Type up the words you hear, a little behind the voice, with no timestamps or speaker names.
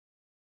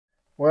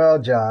Well,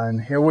 John,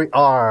 here we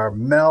are.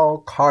 Mel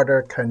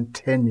Carter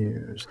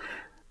Continues.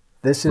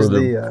 This is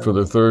for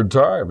the third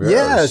time.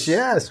 Yes,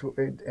 yes.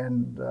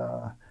 And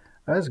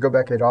let's go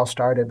back. It all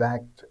started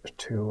back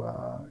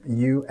to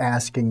you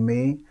asking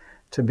me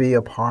to be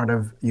a part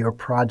of your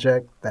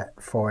project that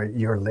for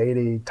your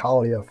lady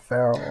Talia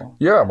Farrell.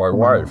 Yeah, my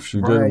wife.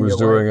 She was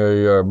doing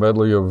a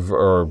medley of,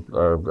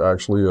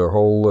 actually a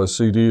whole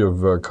CD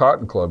of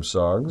Cotton Club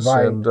songs.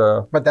 Right. And,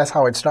 but that's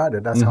how it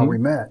started. That's how we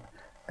met.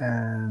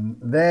 And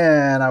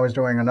then I was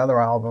doing another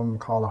album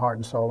called The Heart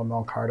and Soul of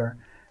Mel Carter.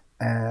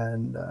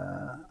 And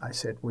I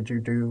said, would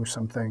you do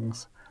some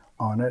things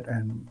on it?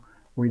 And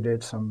we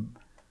did some,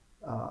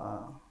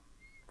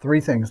 3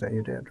 things that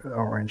you did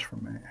arranged for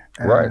me.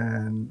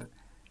 And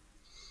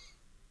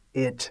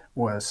it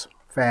was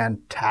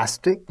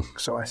fantastic.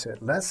 So I said,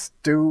 let's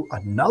do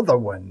another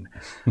one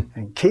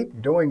and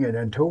keep doing it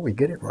until we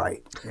get it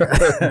right.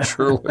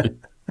 Truly.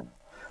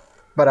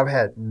 But I've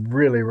had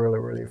really, really,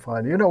 really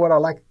fun. You know what I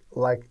like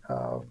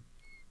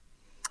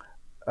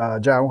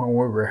John, when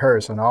we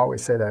rehearse, and I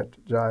always say that,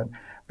 John,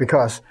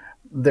 because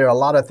there are a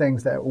lot of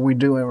things that we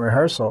do in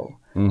rehearsal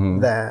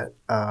that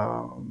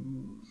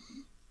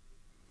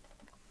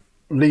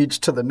leads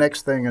to the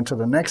next thing and to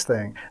the next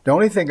thing. The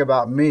only thing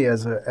about me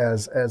as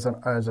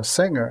a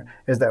singer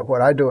is that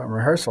what I do in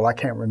rehearsal I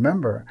can't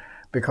remember,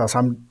 because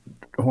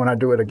when I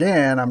do it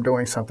again I'm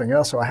doing something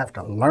else, so I have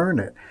to learn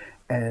it.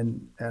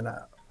 And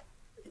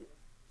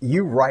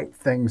you write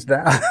things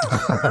down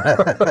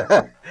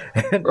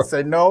and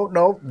say,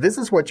 no, this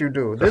is what you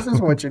do. This is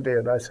what you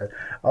did. I said,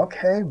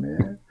 okay,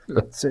 man,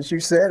 since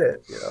you said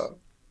it, you know.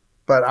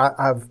 But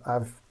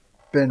I've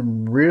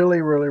been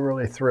really, really,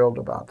 really thrilled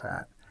about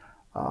that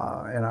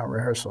in our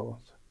rehearsals,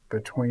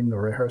 between the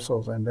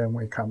rehearsals and then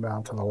we come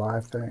down to the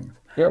live things.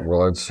 Yeah,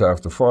 well, that's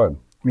half the fun.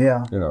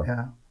 Yeah, you know.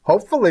 Yeah.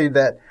 Hopefully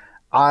that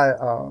I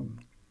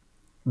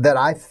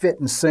fit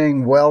and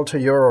sing well to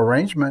your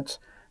arrangements,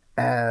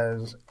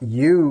 as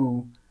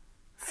you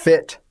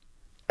fit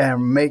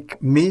and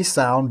make me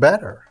sound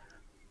better.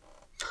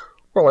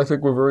 Well, I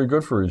think we're very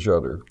good for each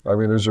other. I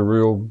mean, there's a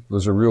real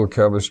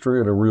chemistry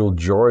and a real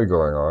joy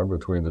going on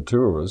between the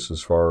two of us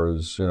as far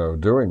as, you know,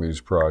 doing these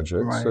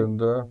projects,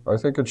 and I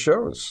think it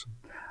shows.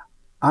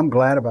 I'm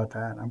glad about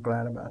that. I'm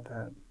glad about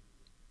that.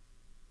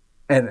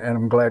 And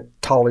I'm glad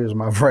Talia is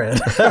my friend.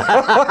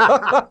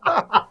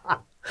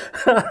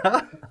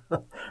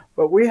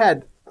 But we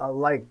had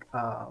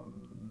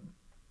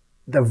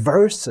the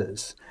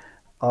verses.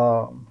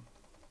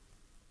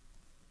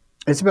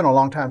 It's been a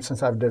long time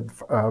since I've did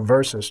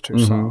verses to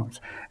songs,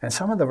 and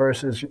some of the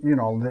verses, you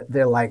know,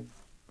 they're like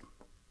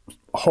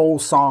whole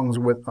songs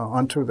with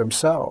unto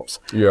themselves.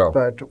 Yeah.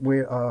 But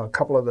a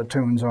couple of the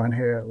tunes on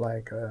here,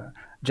 like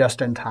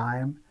 "Just in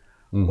Time."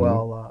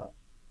 Well,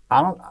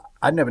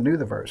 I never knew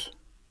the verse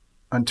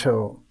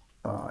until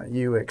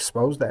you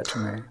exposed that to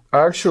me.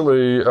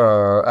 Actually,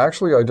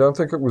 I don't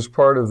think it was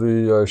part of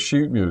the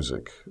sheet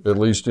music. At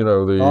least, you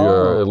know,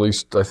 at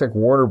least I think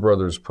Warner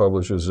Brothers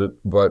publishes it.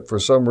 But for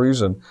some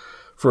reason,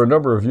 for a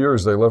number of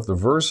years, they left the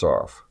verse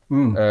off.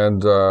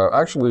 And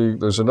actually,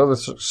 there's another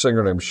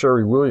singer named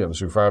Sherry Williams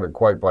who found it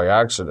quite by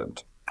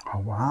accident. Oh,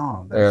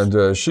 wow.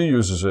 And she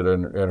uses it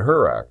in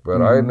her act.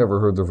 But I had never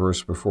heard the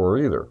verse before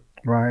either.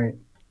 Right.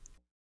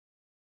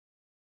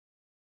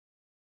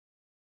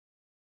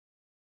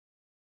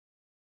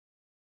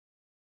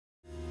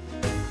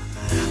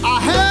 I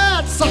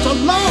had such a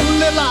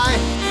lonely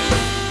life.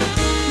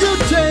 You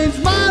changed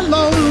my